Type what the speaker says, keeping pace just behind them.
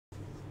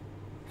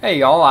Hey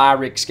y'all,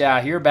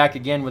 iRickSky here, back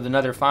again with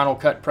another Final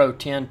Cut Pro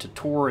 10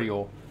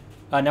 tutorial.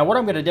 Now what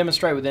I'm going to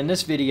demonstrate within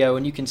this video,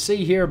 and you can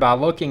see here by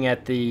looking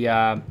at the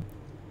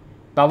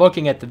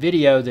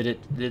video that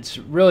it's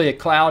really a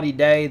cloudy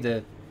day.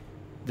 The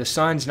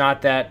sun's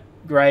not that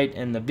great,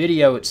 and the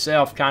video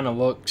itself kind of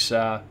looks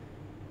to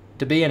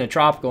be in a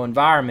tropical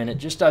environment. It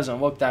just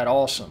doesn't look that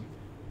awesome.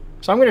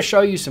 So I'm going to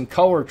show you some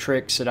color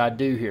tricks that I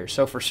do here.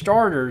 So for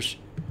starters,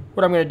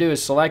 what I'm going to do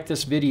is select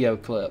this video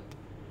clip.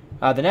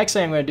 The next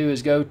thing I'm going to do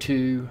is go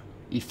to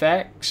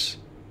Effects,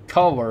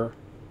 Color,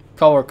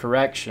 Color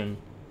Correction,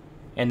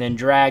 and then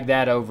drag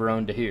that over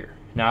onto here.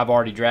 Now I've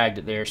already dragged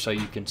it there so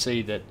you can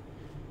see that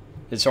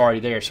it's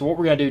already there. So what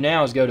we're going to do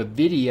now is go to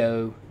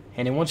Video,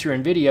 and then once you're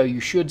in Video you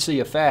should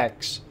see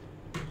Effects,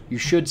 you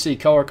should see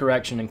Color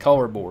Correction and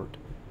Color Board.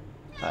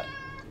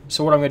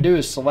 So what I'm going to do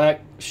is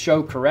select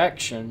Show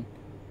Correction.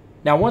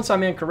 Now once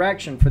I'm in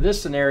Correction, for this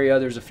scenario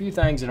there's a few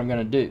things that I'm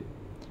going to do.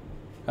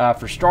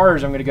 For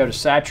starters, I'm going to go to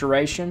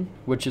Saturation,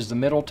 which is the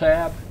middle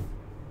tab,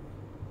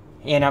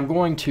 and I'm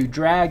going to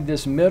drag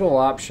this middle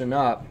option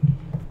up.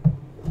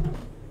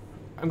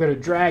 I'm going to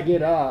drag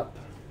it up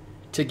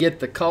to get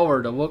the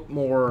color to look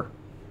more.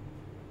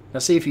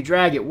 Now see, if you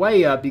drag it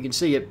way up, you can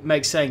see it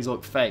makes things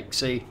look fake.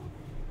 See,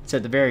 it's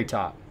at the very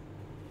top.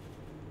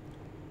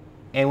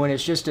 And when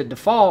it's just at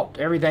default,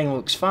 everything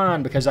looks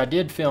fine because I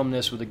did film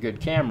this with a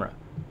good camera.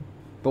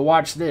 But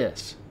watch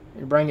this.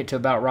 You bring it to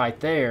about right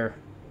there.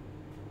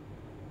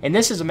 And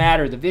this is a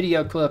matter of the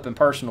video clip and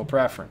personal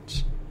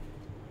preference.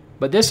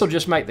 But this will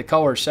just make the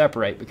colors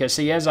separate, because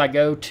see, as I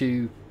go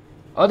to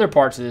other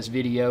parts of this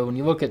video, when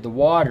you look at the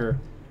water,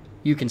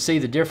 you can see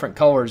the different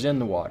colors in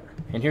the water.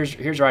 And here's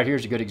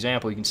a good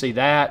example. You can see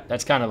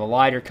that's kind of a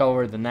lighter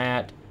color than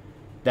that.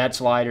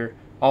 That's lighter.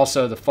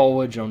 Also the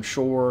foliage on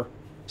shore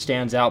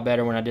stands out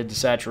better when I did the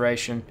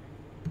saturation.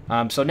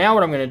 So now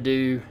what I'm going to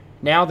do,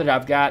 now that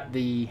I've got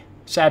the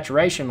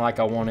saturation like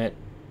I want it,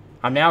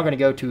 I'm now going to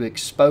go to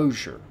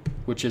Exposure,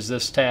 which is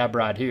this tab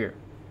right here.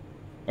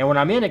 And when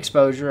I'm in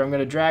exposure, I'm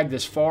going to drag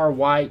this far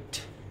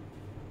white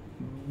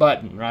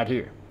button right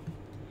here.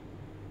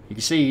 You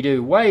can see you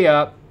do way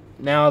up,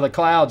 now the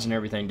clouds and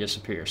everything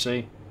disappear,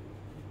 see?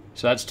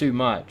 So that's too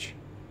much.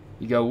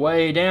 You go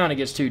way down, it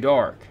gets too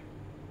dark.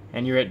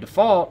 And you're at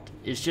default,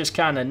 it's just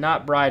kind of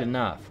not bright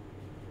enough.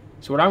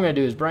 So what I'm going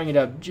to do is bring it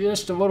up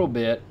just a little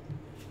bit,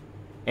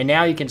 and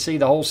now you can see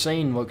the whole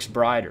scene looks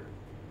brighter.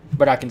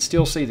 But I can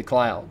still see the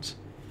clouds.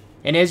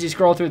 And as you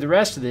scroll through the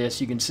rest of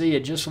this, you can see it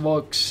just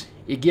looks,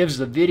 it gives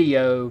the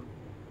video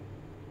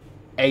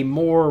a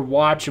more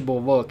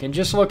watchable look. And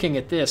just looking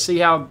at this, see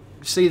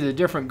the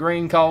different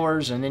green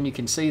colors, and then you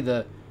can see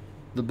the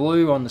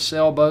blue on the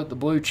sailboat, the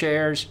blue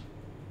chairs.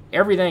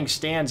 Everything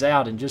stands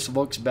out and just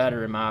looks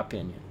better in my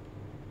opinion.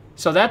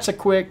 So that's a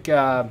quick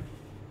color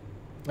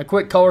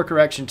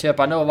correction tip.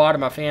 I know a lot of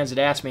my fans had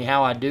asked me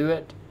how I do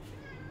it,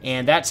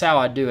 and that's how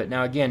I do it.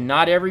 Now again,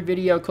 not every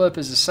video clip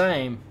is the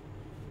same.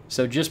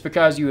 So just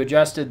because you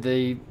adjusted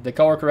the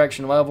color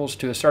correction levels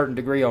to a certain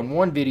degree on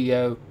one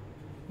video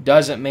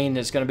doesn't mean that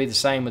it's going to be the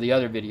same with the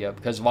other video,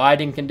 because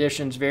lighting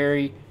conditions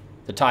vary,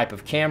 the type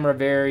of camera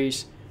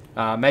varies,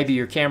 maybe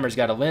your camera's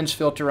got a lens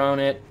filter on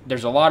it.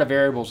 There's a lot of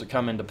variables that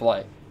come into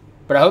play.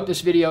 But I hope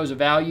this video is of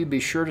value. Be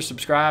sure to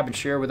subscribe and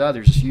share with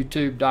others. It's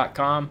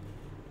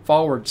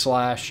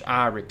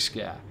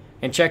youtube.com/iRickSky.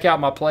 And check out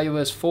my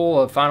playlist full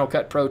of Final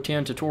Cut Pro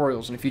 10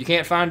 tutorials. And if you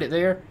can't find it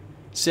there,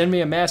 send me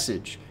a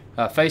message.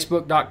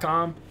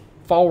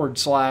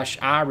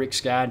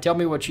 Facebook.com/iRickSky, and tell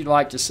me what you'd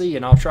like to see,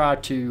 and I'll try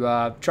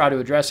to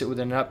address it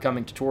within an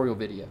upcoming tutorial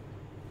video.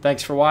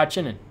 Thanks for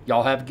watching, and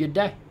y'all have a good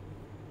day.